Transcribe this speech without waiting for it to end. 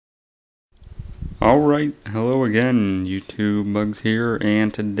Alright, hello again, YouTube Bugs here,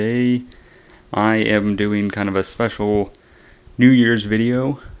 and today I am doing kind of a special New Year's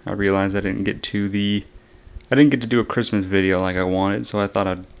video. I realized I didn't get to do a Christmas video like I wanted, so I thought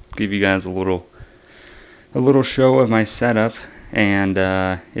I'd give you guys a little show of my setup, and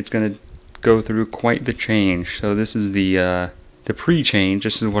it's gonna go through quite the change. So this is the pre-change.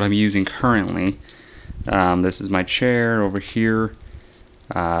 This is what I'm using currently. This is my chair over here.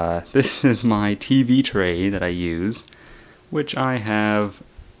 This is my TV tray that I use, which I have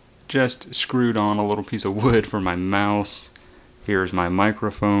just screwed on a little piece of wood for my mouse. Here's my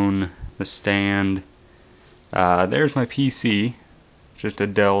microphone, the stand. There's my PC, just a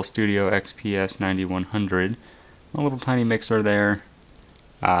Dell Studio XPS 9100. A little tiny mixer there.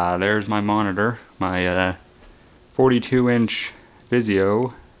 There's my monitor, my 42-inch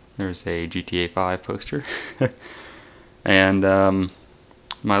Vizio. There's a GTA 5 poster. And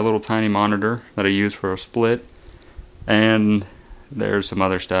my little tiny monitor that I use for a split, and there's some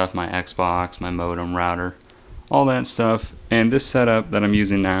other stuff, my Xbox, my modem, router, all that stuff. And this setup that I'm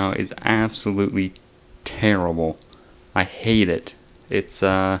using now is absolutely terrible. I hate it. It's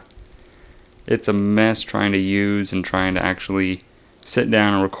a mess trying to use and trying to actually sit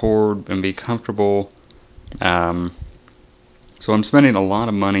down and record and be comfortable. So I'm spending a lot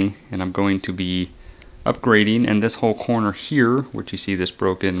of money, and I'm going to be upgrading. And this whole corner here, which you see this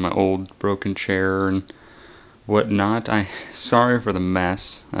my old broken chair and whatnot, sorry for the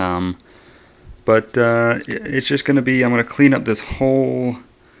mess, but it's just gonna be, I'm gonna clean up this whole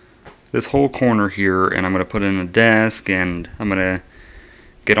corner here, and I'm gonna put in a desk, and I'm gonna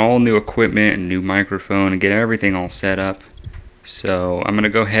get all new equipment and new microphone and get everything all set up. So I'm gonna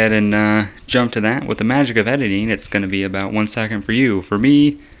go ahead and jump to that. With the magic of editing, it's gonna be about 1 second for you. For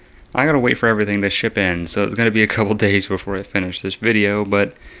me, I gotta wait for everything to ship in, so it's gonna be a couple days before I finish this video,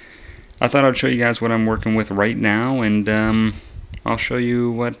 but I thought I'd show you guys what I'm working with right now, and I'll show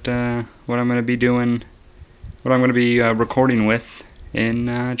you what I'm gonna be doing, what I'm gonna be recording with in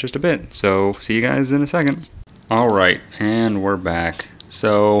just a bit. So see you guys in a second. Alright, and we're back.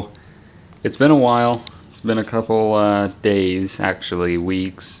 So it's been a while. It's been a couple days, actually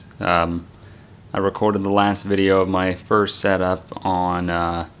weeks. I recorded the last video of my first setup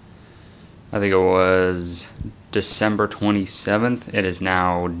on I think it was December 27th. It is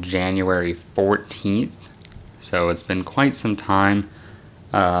now January 14th, so it's been quite some time.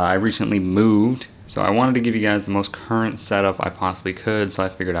 I recently moved, so I wanted to give you guys the most current setup I possibly could, so I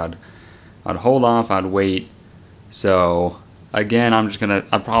figured I'd hold off, I'd wait. So again,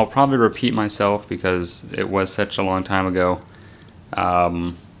 I'll probably repeat myself because it was such a long time ago.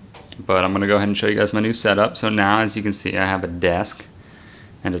 But I'm gonna go ahead and show you guys my new setup. So now, as you can see, I have a desk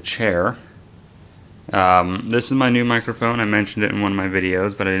and a chair. This is my new microphone. I mentioned it in one of my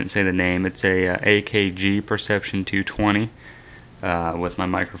videos, but I didn't say the name. It's a AKG Perception 220 with my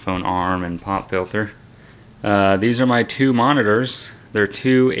microphone arm and pop filter. These are my two monitors. They're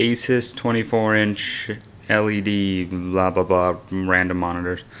two Asus 24-inch LED blah blah blah random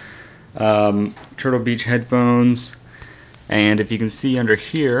monitors. Turtle Beach headphones, and if you can see under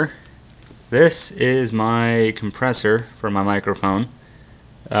here, this is my compressor for my microphone.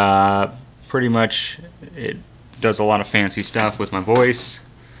 Pretty much it does a lot of fancy stuff with my voice.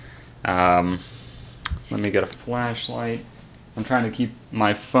 Let me get a flashlight. I'm trying to keep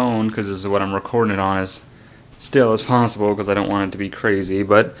my phone, because this is what I'm recording it on, as still as possible because I don't want it to be crazy.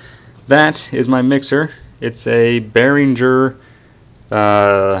 But that is my mixer. It's a Behringer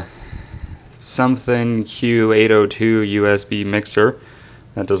something Q802 USB mixer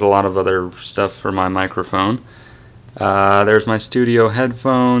that does a lot of other stuff for my microphone. There's my studio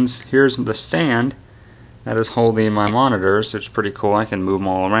headphones. Here's the stand that is holding my monitors. It's pretty cool. I can move them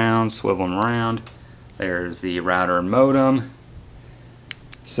all around, swivel them around. There's the router and modem.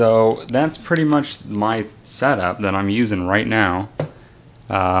 So that's pretty much my setup that I'm using right now.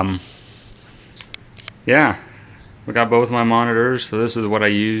 Yeah, we got both my monitors, so this is what I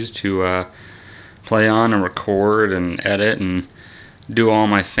use to play on and record and edit and do all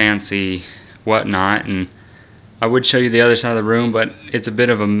my fancy whatnot. And I would show you the other side of the room, but it's a bit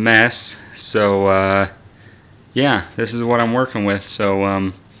of a mess. So yeah, this is what I'm working with. So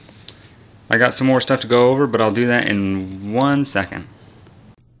I got some more stuff to go over, but I'll do that in 1 second.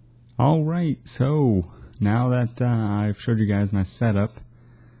 Alright, so now that I've showed you guys my setup,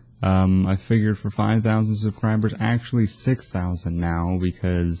 I figured for 5,000 subscribers, actually 6,000 now,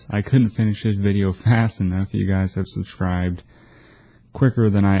 because I couldn't finish this video fast enough. You guys have subscribed quicker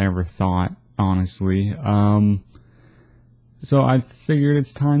than I ever thought, honestly. So I figured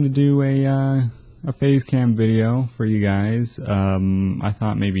it's time to do a a phase cam video for you guys. I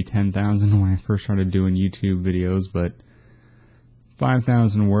thought maybe 10,000 when I first started doing YouTube videos, but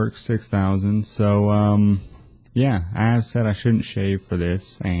 5,000 works, 6,000. So, yeah, I have said I shouldn't shave for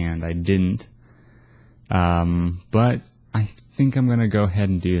this, and I didn't. But I think I'm going to go ahead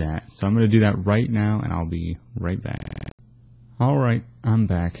and do that. So I'm going to do that right now, and I'll be right back. Alright, I'm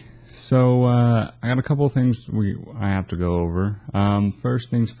back. So, I got a couple of things I have to go over.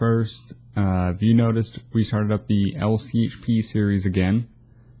 First things first, if you noticed, we started up the LCHP series again.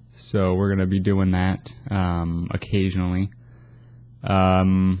 So we're going to be doing that, occasionally.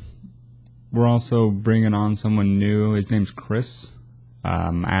 We're also bringing on someone new. His name's Chris.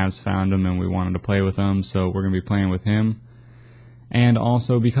 Avs found him and we wanted to play with him, so we're going to be playing with him. And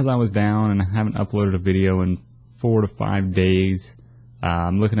also, because I was down and I haven't uploaded a video in 4 to 5 days,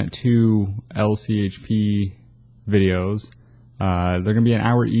 I'm looking at 2 LCHP videos. They're going to be an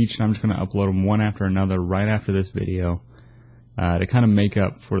hour each, and I'm just going to upload them one after another right after this video to kind of make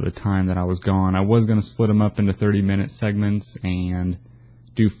up for the time that I was gone. I was going to split them up into 30-minute segments and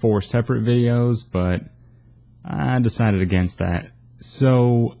do 4 separate videos, but I decided against that.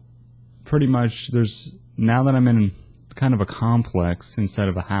 So pretty much now that I'm in kind of a complex instead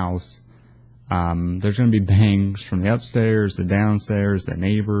of a house, there's going to be bangs from the upstairs, the downstairs, the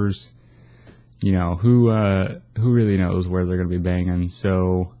neighbors. You know, who really knows where they're going to be banging.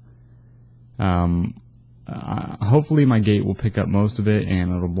 So hopefully my gate will pick up most of it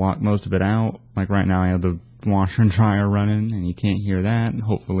and it'll block most of it out. Like right now I have the washer and dryer running and you can't hear that,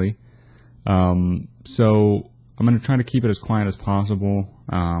 hopefully. So I'm going to try to keep it as quiet as possible.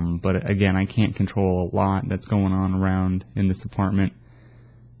 But again, I can't control a lot that's going on around in this apartment.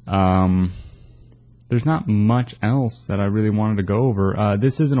 There's not much else that I really wanted to go over.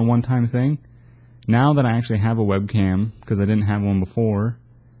 This isn't a one-time thing. Now that I actually have a webcam, because I didn't have one before,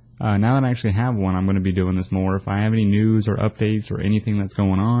 now that I actually have one, I'm going to be doing this more. If I have any news or updates or anything that's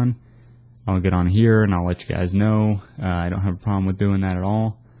going on, I'll get on here and I'll let you guys know. I don't have a problem with doing that at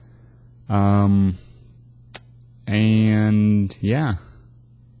all. And yeah.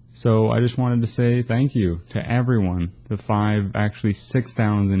 So I just wanted to say thank you to everyone, the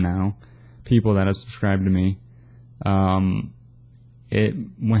 6,000 now, people that have subscribed to me. It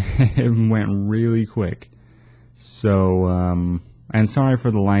went really quick. So, and sorry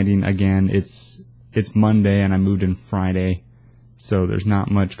for the lighting. Again, it's Monday and I moved in Friday, so there's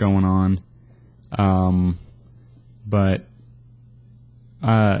not much going on. But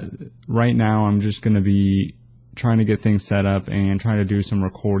right now I'm just gonna be trying to get things set up and trying to do some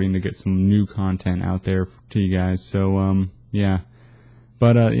recording to get some new content out there to you guys. So, yeah.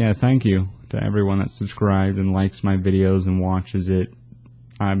 But, yeah, thank you to everyone that subscribed and likes my videos and watches it.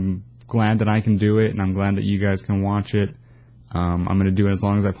 I'm glad that I can do it, and I'm glad that you guys can watch it. I'm going to do it as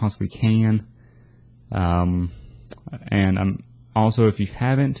long as I possibly can. And I'm also, if you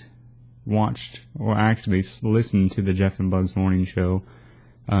haven't watched or actually listened to the Jeff and Bugs Morning Show,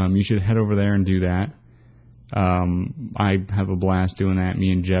 you should head over there and do that. I have a blast doing that.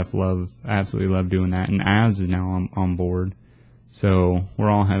 Me and Jeff absolutely love doing that, and Az is now on board. So we're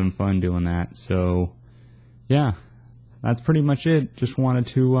all having fun doing that. So yeah, that's pretty much it. Just wanted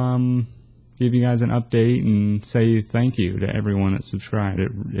to give you guys an update and say thank you to everyone that subscribed.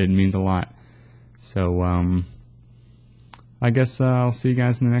 It means a lot. So I guess I'll see you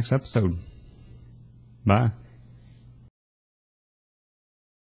guys in the next episode. Bye.